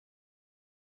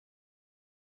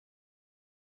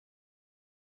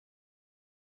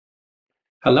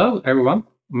Hello, everyone.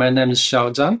 My name is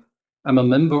Xiao. I'm a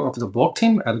member of the Borg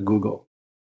team at Google.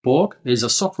 Borg is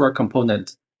a software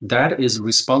component that is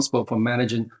responsible for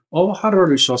managing all hardware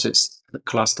resources at the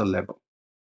cluster level.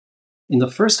 In the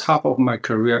first half of my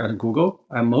career at Google,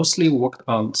 I mostly worked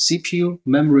on CPU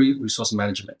memory resource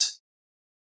management.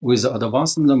 With the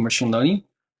advancement of machine learning,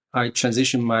 I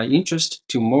transitioned my interest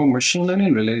to more machine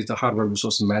learning related to hardware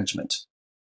resource management.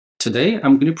 Today,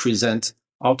 I'm going to present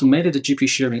automated GPU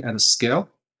sharing at scale.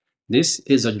 This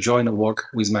is a joint work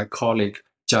with my colleague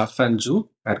Jiafan Zhu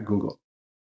at Google.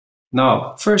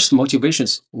 Now, first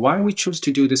motivations why we choose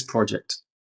to do this project.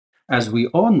 As we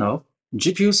all know,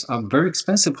 GPUs are very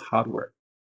expensive hardware.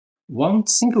 One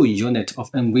single unit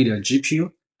of NVIDIA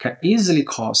GPU can easily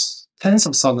cost tens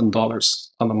of thousands of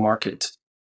dollars on the market.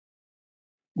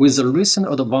 With the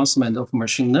recent advancement of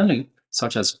machine learning,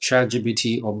 such as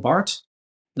ChatGPT or BART,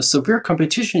 the severe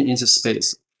competition in this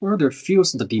space further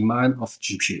fuels the demand of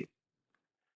GPU.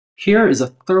 Here is a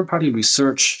third-party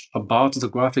research about the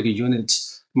graphic unit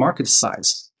market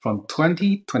size from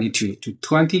 2022 to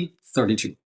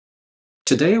 2032.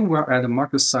 Today, we're at a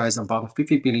market size of about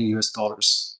 50 billion US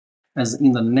dollars. As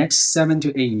in the next 7 to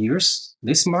 8 years,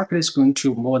 this market is going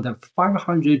to more than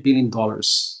 $500 billion.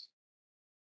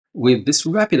 With this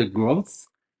rapid growth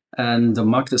and the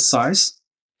market size,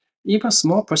 even a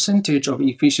small percentage of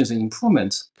efficiency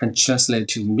improvement can translate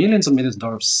to millions of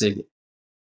dollars saving.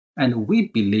 And we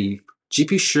believe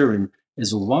GPU sharing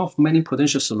is one of many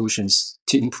potential solutions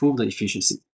to improve the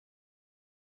efficiency.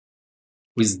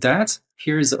 With that,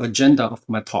 here is the agenda of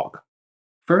my talk.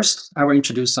 First, I will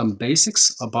introduce some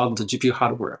basics about the GPU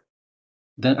hardware.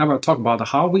 Then I will talk about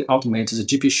how we automate the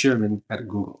GPU sharing at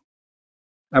Google.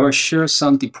 I will share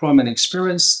some deployment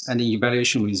experience and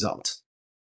evaluation result.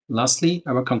 Lastly,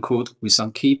 I will conclude with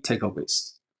some key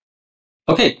takeaways.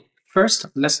 Okay, first,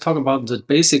 let's talk about the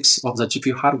basics of the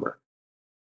GPU hardware.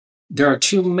 There are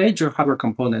two major hardware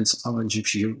components on a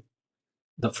GPU.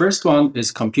 The first one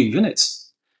is compute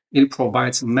units. It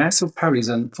provides massive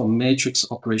parallelism for matrix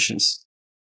operations.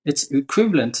 It's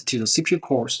equivalent to the CPU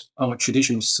cores on a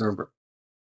traditional server.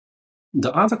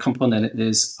 The other component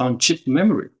is on-chip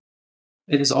memory.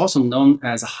 It is also known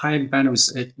as high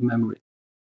bandwidth memory.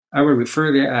 I will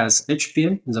refer to it as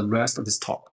HBM in the rest of this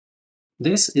talk.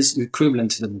 This is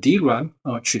equivalent to the DRAM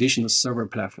on a traditional server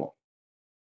platform.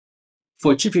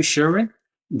 For GPU sharing,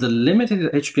 the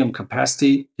limited HBM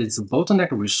capacity is a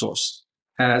bottleneck resource,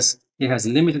 as it has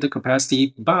limited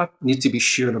capacity but needs to be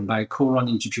shared by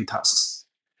co-running GPU tasks.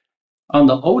 On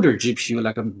the older GPU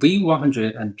like a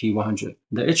V100 and P100,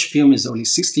 the HBM is only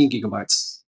 16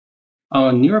 gigabytes.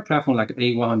 On a newer platform like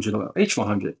A100 or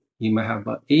H100, you may have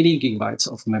 80 gigabytes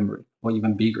of memory or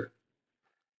even bigger.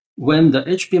 When the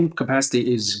HBM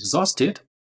capacity is exhausted,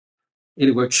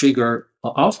 it will trigger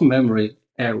an out-of-memory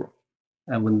error.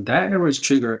 And when that error is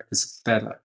triggered, it's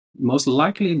fatal. Most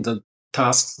likely, the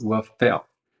task will fail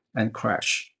and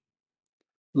crash.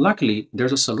 Luckily,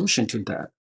 there's a solution to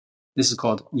that. This is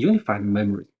called unified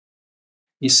memory.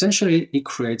 Essentially, it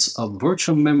creates a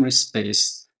virtual memory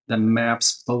space that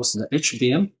maps both the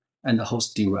HBM and the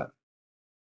host DRAM.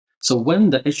 So when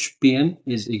the HBM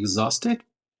is exhausted,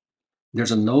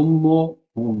 there's no more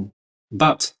room,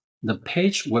 but the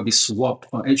page will be swapped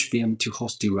from HBM to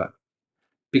host DRAM.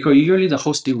 Because usually the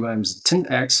host DRAM is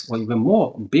 10x or even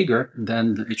more bigger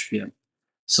than the HBM.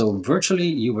 So virtually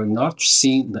you will not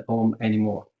see the OM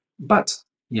anymore, but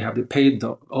you have to pay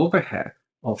the overhead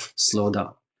of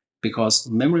slowdown because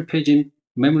memory paging,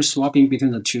 memory swapping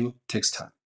between the two takes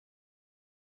time.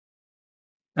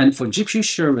 And for GPU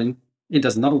sharing, it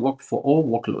does not work for all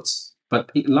workloads, but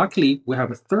luckily we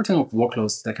have 13 of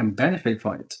workloads that can benefit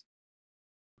from it.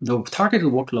 The targeted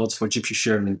workloads for GPU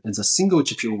sharing is a single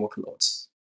GPU workloads.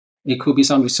 It could be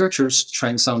some researchers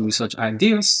trying some research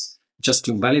ideas just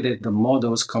to validate the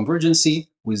model's convergency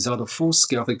without a full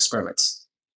scale of experiments.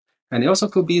 And it also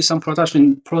could be some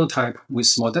production prototype with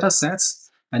small data sets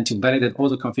and to validate all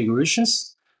the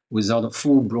configurations without a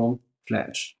full-blown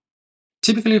flash.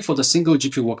 Typically for the single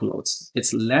GPU workloads,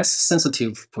 it's less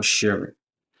sensitive for sharing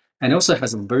and also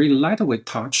has a very lightweight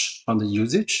touch on the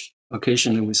usage,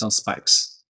 occasionally with some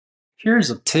spikes. Here is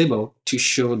a table to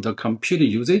show the computer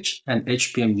usage and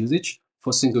HBM usage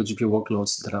for single GPU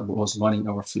workloads that was running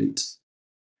our fleet.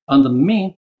 On the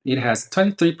mean, it has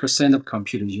 23% of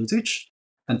computer usage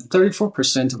and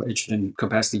 34% of HBM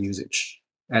capacity usage.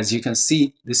 As you can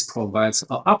see, this provides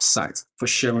an upside for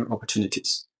sharing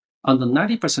opportunities. On the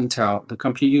 90 percentile, the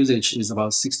compute usage is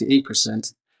about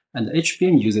 68%, and the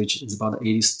HBM usage is about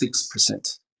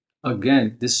 86%.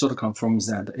 Again, this sort of confirms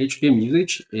that the HBM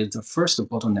usage is the first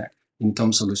bottleneck in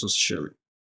terms of resource sharing.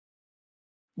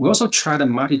 We also tried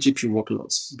multi-GPU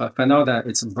workloads, but found out that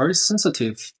it's very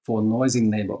sensitive for noisy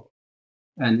neighbor.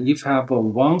 And if you have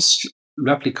one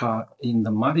replica in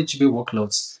the multi-GPU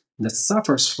workloads that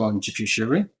suffers from GPU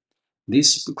sharing,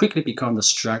 this quickly becomes a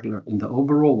straggler in the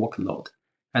overall workload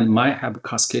and might have a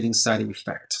cascading side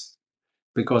effect.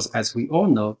 Because as we all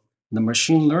know, the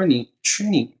machine learning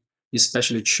training,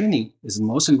 especially training, is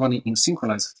mostly running in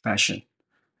synchronized fashion,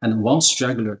 and one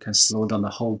straggler can slow down the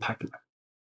whole pipeline.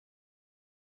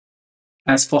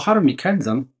 As for hardware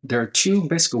mechanism, there are two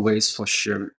basic ways for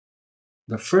sharing.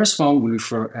 The first one we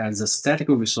refer as a static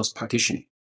resource partitioning.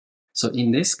 So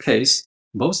in this case,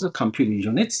 both the compute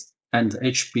units and the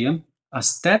HBM are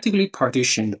statically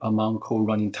partitioned among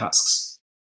co-running tasks.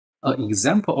 An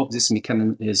example of this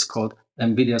mechanism is called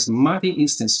NVIDIA's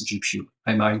multi-instance GPU,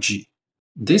 MIG.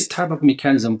 This type of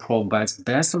mechanism provides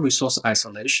best resource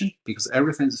isolation because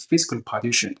everything is physically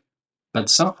partitioned, but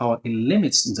somehow it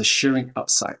limits the sharing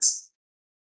upsides.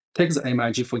 Take the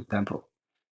MIG for example.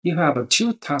 If you have a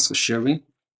two-task sharing,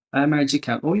 MIG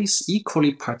can always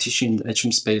equally partition the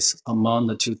HM space among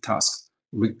the two tasks,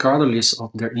 regardless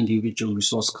of their individual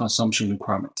resource consumption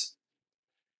requirement.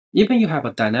 Even if you have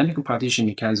a dynamic partition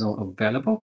mechanism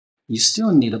available, you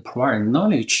still need a prior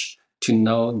knowledge to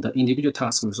know the individual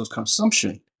task resource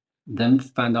consumption, then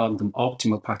find out the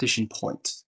optimal partition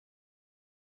point.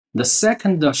 The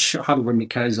second hardware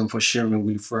mechanism for sharing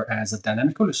we refer as a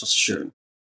dynamic resource sharing.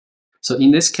 So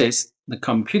in this case, the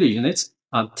computer units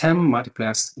are 10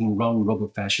 multiplexed in round robin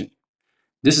fashion.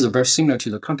 This is very similar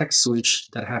to the context switch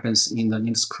that happens in the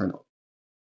Linux kernel.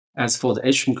 As for the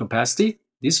HM capacity,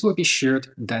 this will be shared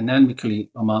dynamically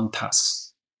among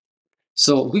tasks.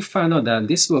 So we find out that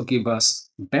this will give us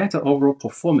better overall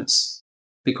performance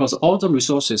because all the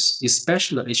resources,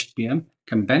 especially the HBM,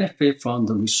 can benefit from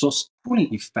the resource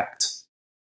pooling effect.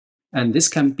 And this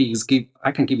can be,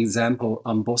 I can give example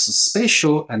on both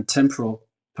spatial and temporal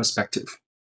perspective.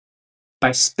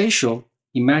 By spatial,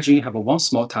 imagine you have one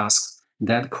small task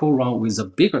that co-run with a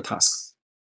bigger task.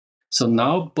 So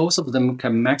now both of them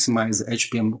can maximize the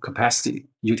HBM capacity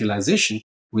utilization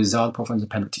without performance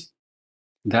penalty.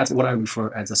 That's what I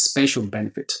refer as a spatial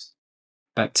benefit.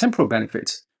 By temporal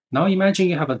benefit, now imagine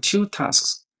you have two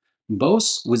tasks,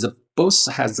 both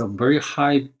has a very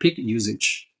high peak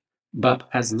usage, but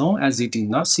as long as they do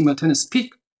not simultaneously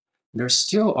peak, there's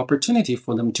still opportunity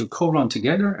for them to co-run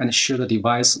together and share the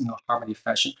device in a harmony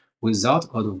fashion without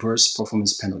adverse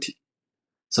performance penalty.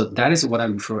 So that is what I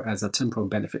refer as a temporal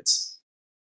benefits.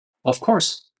 Of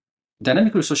course,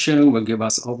 dynamic resource sharing will give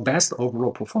us our best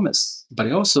overall performance, but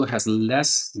it also has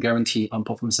less guarantee on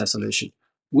performance isolation,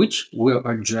 which we'll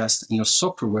address in a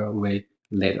software way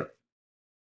later.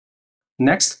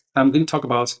 Next, I'm going to talk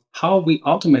about how we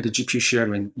automate GPU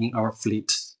sharing in our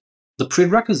fleet. The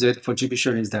prerequisite for GPU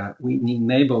sharing is that we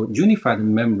enable unified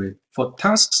memory for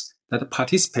tasks that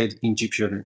participate in GPU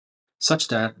sharing, such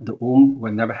that the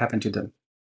will never happen to them.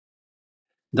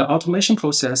 The automation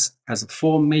process has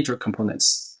 4 major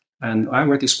components, and I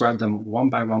will describe them one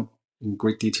by one in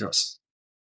great details.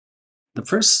 The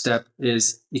first step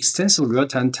is extensive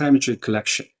real-time telemetry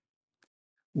collection.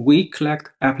 We collect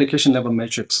application-level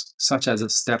metrics such as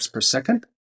steps per second.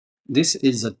 This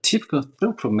is a typical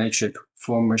throughput metric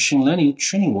for machine learning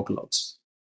training workloads.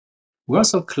 We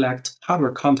also collect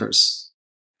hardware counters,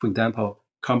 for example,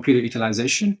 computer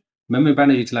utilization, memory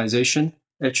bandwidth utilization,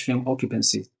 HBM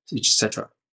occupancy, etc.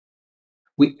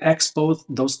 We expose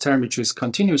those telemetries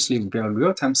continuously via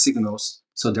real-time signals,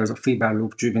 so there's a feedback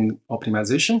loop-driven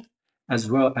optimization, as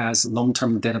well as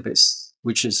long-term database,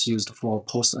 which is used for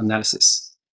post-analysis.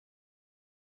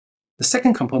 The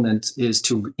second component is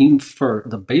to infer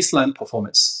the baseline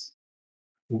performance.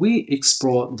 We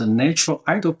explore the natural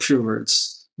idle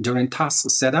periods during task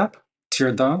setup,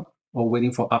 teardown, or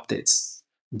waiting for updates.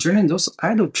 During those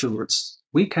idle periods,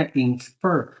 we can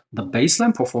infer the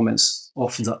baseline performance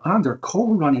of the other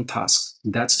co-running tasks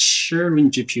that's sharing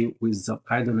GPU with the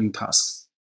idling tasks.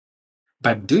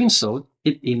 By doing so,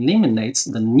 it eliminates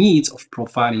the need of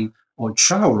profiling or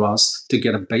trial runs to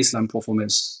get a baseline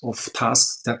performance of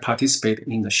tasks that participate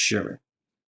in the sharing.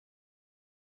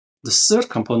 The third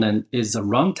component is the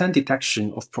runtime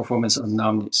detection of performance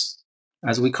anomalies.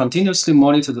 As we continuously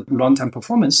monitor the runtime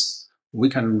performance, we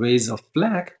can raise a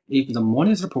flag if the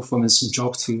monitor performance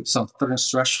drops to some certain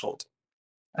threshold.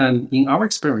 And in our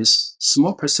experience,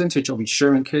 small percentage of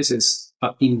sharing cases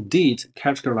are indeed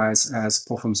categorized as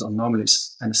performance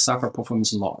anomalies and suffer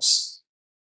performance loss.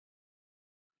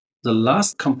 The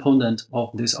last component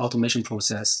of this automation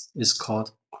process is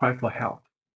called cry for help.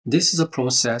 This is a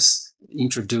process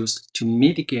introduced to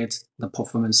mitigate the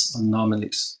performance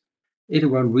anomalies. It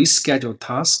will reschedule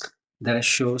tasks that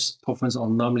shows performance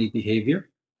anomaly behavior.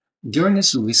 During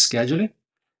this rescheduling,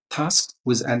 tasks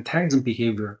with antagonism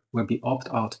behavior will be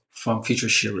opted out from feature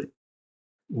sharing.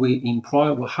 We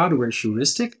employ a hardware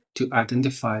heuristic to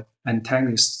identify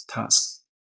antagonist tasks.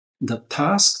 The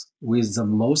task with the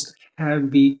most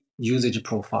heavy usage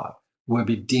profile will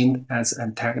be deemed as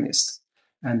antagonist,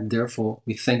 and therefore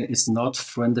we think it's not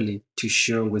friendly to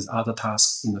share with other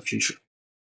tasks in the future.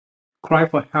 Cry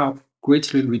for help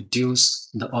greatly reduce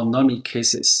the anomaly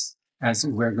cases, as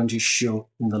we're going to show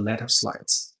in the later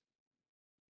slides.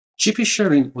 GPU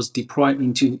sharing was deployed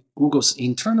into Google's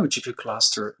internal GPU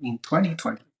cluster in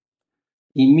 2020.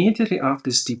 Immediately after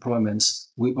this deployment,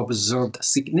 we observed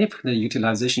significant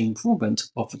utilization improvement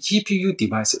of GPU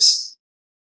devices.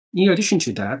 In addition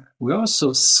to that, we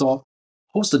also saw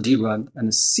host DRAM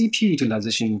and CPU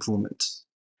utilization improvement.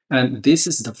 And this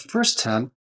is the first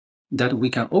time that we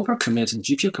can overcommit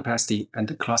GPU capacity at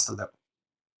the cluster level.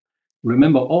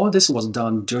 Remember, all this was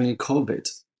done during COVID.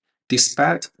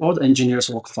 Despite all the engineers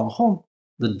work from home,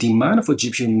 the demand for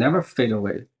GPU never faded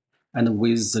away. And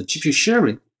with the GPU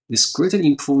sharing, this greatly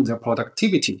improved their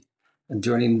productivity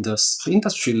during the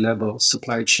industry level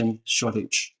supply chain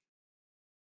shortage.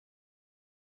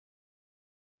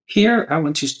 Here, I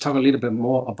want to talk a little bit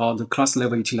more about the cluster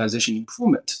level utilization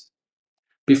improvement.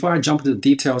 Before I jump to the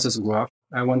details of the graph,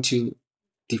 I want to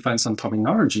define some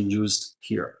terminology used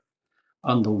here.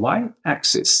 On the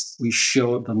y-axis, we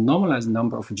show the normalized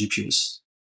number of GPUs.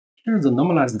 Here, the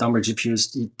normalized number of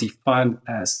GPUs is defined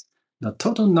as the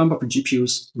total number of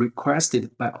GPUs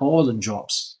requested by all the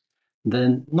jobs,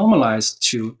 then normalized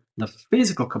to the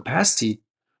physical capacity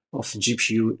of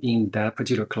GPU in that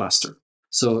particular cluster.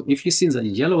 So if you see the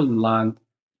yellow line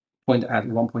point at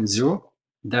 1.0,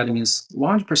 that means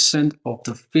 100% of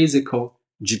the physical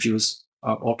GPUs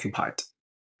are occupied.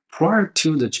 Prior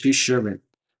to the GPU sharing,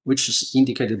 which is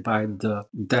indicated by the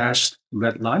dashed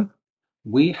red line,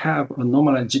 we have a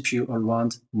normalized GPU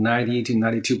around 90 to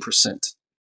 92%.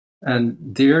 And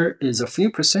there is a few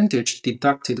percentage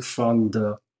deducted from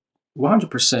the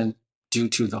 100% due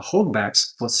to the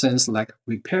holdbacks for things like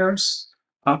repairs,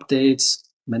 updates,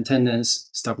 maintenance,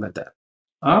 stuff like that.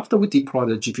 After we deploy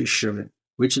the GPU sharing,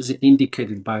 which is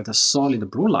indicated by the solid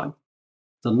blue line,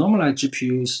 the normalized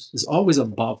GPUs is always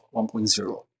above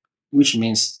 1.0, which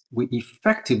means we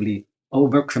effectively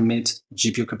overcommit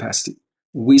GPU capacity.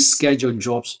 We schedule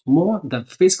jobs more than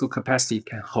physical capacity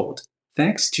can hold,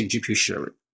 thanks to GPU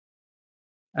sharing.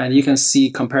 And you can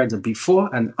see compared to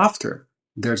before and after,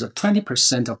 there's a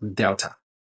 20% of delta.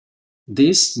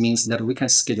 This means that we can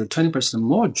schedule 20%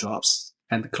 more jobs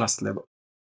at the cluster level.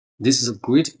 This is a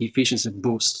great efficiency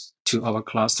boost to our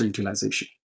cluster utilization.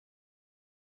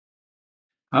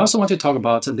 I also want to talk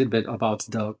about a little bit about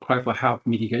the cry for help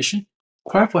mitigation.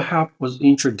 Cry for help was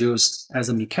introduced as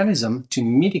a mechanism to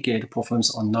mitigate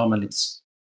performance anomalies.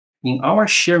 In our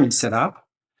sharing setup,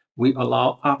 we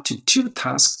allow up to 2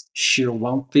 tasks share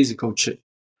one physical chip,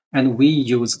 and we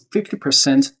use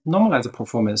 50% normalized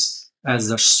performance as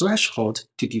the threshold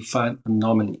to define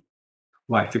anomaly.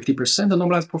 Why 50%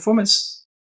 normalized performance?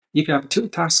 If you have 2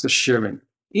 tasks sharing,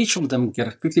 each of them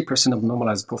get 50% of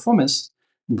normalized performance,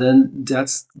 then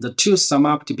that's the 2 sum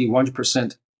up to be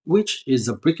 100%, which is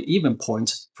the break-even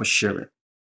point for sharing.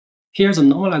 Here, the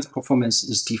normalized performance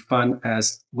is defined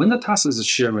as when the task is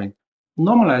sharing,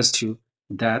 normalized to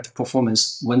that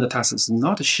performance when the task is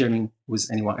not sharing with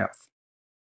anyone else.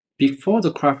 Before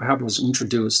the cry for help was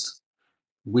introduced,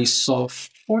 we saw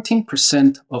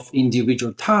 14% of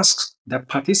individual tasks that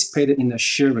participated in the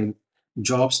sharing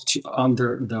drops to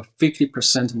under the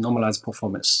 50% normalized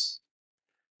performance.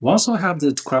 Once we have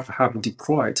the cry for help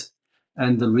deployed,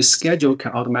 and the reschedule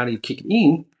can automatically kick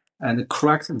in and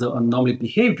correct the anomaly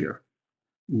behavior,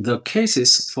 the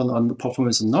cases for the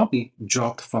performance anomaly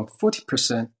dropped from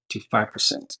 40% to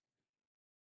 5%.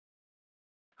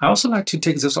 I also like to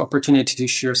take this opportunity to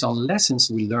share some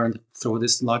lessons we learned through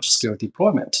this large-scale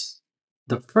deployment.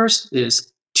 The first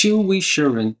is two-way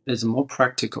sharing is more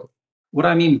practical. What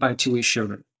I mean by two-way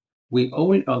sharing, we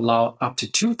only allow up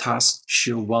to 2 tasks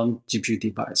share one GPU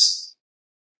device,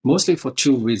 mostly for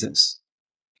 2 reasons.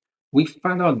 We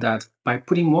found out that by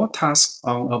putting more tasks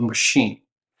on a machine,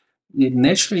 it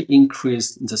naturally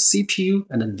increased the CPU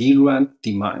and the DRAM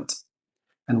demand.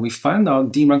 And we find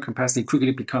out DRAM capacity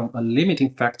quickly become a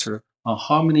limiting factor on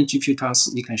how many GPU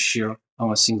tasks you can share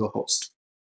on a single host.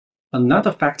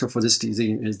 Another factor for this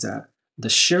decision is that the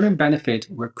sharing benefit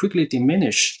will quickly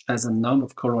diminish as the number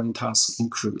of correlating tasks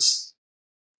increase.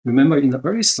 Remember in the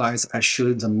early slides, I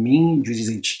showed the mean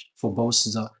usage for both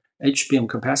the HBM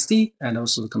capacity and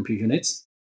also the compute units.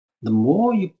 The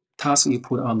more tasks you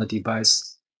put on the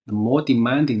device, the more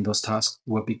demanding those tasks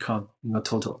will become in a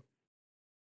total.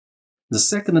 The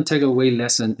second takeaway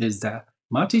lesson is that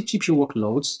multi-GPU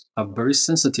workloads are very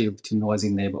sensitive to noise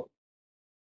in neighbor.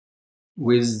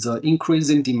 With the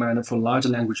increasing demand for large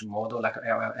language model like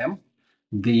LLM,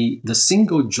 the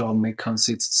single job may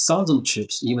consist thousands of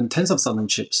chips, even tens of thousands of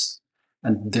chips,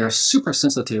 and they're super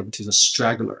sensitive to the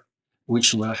straggler,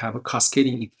 which will have a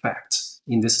cascading effect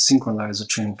in this synchronized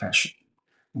training fashion.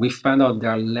 We found out they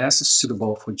are less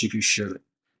suitable for GPU sharing,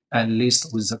 at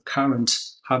least with the current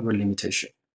hardware limitation.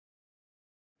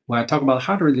 When I talk about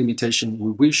hardware limitation,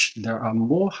 we wish there are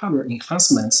more hardware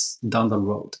enhancements down the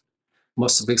road.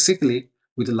 Most specifically,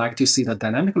 we'd like to see the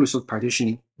dynamic resource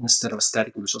partitioning instead of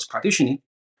static resource partitioning,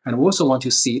 and we also want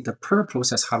to see the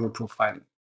per-process hardware profiling.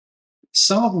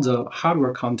 Some of the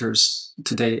hardware counters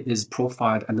today is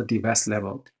profiled at the device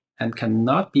level and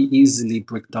cannot be easily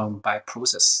broken down by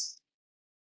process.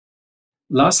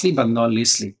 Lastly but not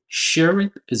leastly,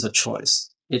 sharing is a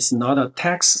choice. It's not a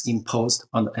tax imposed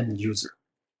on the end user.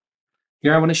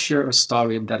 Here I want to share a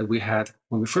story that we had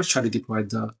when we first tried to deploy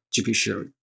the GPU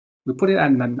sharing. We put it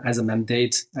as a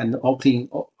mandate and opening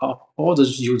all the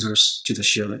users to the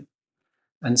sharing.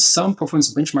 And some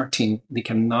performance benchmark team, they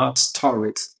cannot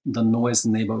tolerate the noise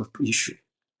neighbor issue,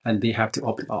 and they have to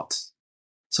opt out.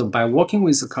 So by working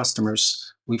with the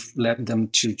customers, we've led them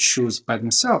to choose by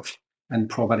themselves and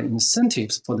provide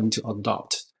incentives for them to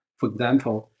adopt. For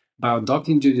example, by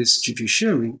adopting to this GPU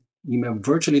sharing, you may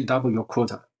virtually double your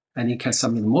quota and you can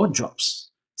submit more jobs.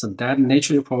 So that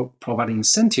naturally provide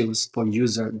incentives for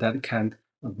users that can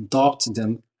adopt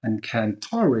them and can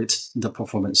tolerate the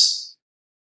performance.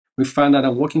 We find that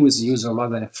working with users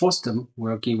rather than force them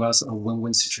will give us a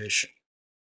win-win situation.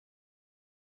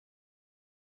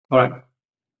 All right,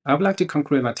 I would like to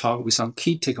conclude my talk with some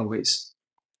key takeaways.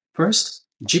 First,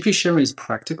 GPU sharing is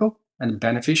practical and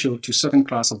beneficial to certain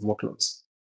class of workloads.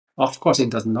 Of course, it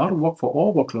does not work for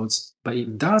all workloads, but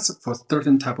it does for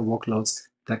certain type of workloads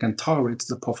that can tolerate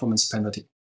the performance penalty,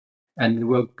 and it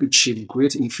will achieve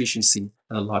great efficiency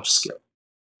at a large scale.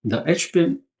 The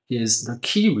HBM is the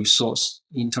key resource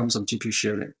in terms of GPU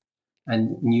sharing,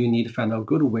 and you need to find a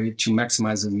good way to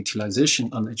maximize the utilization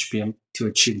on HBM to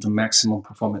achieve the maximum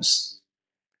performance.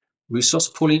 Resource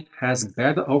pooling has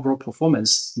better overall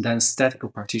performance than static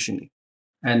partitioning,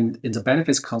 and the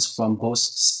benefits comes from both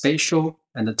spatial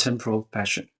and temporal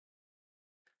fashion.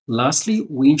 Lastly,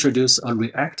 we introduce a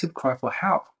reactive cry for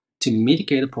help to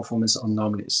mitigate performance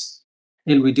anomalies.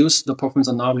 It reduced the performance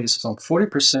anomalies from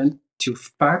 40% to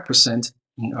 5%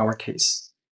 in our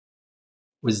case.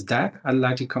 With that, I'd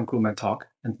like to conclude my talk,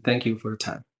 and thank you for your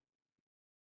time.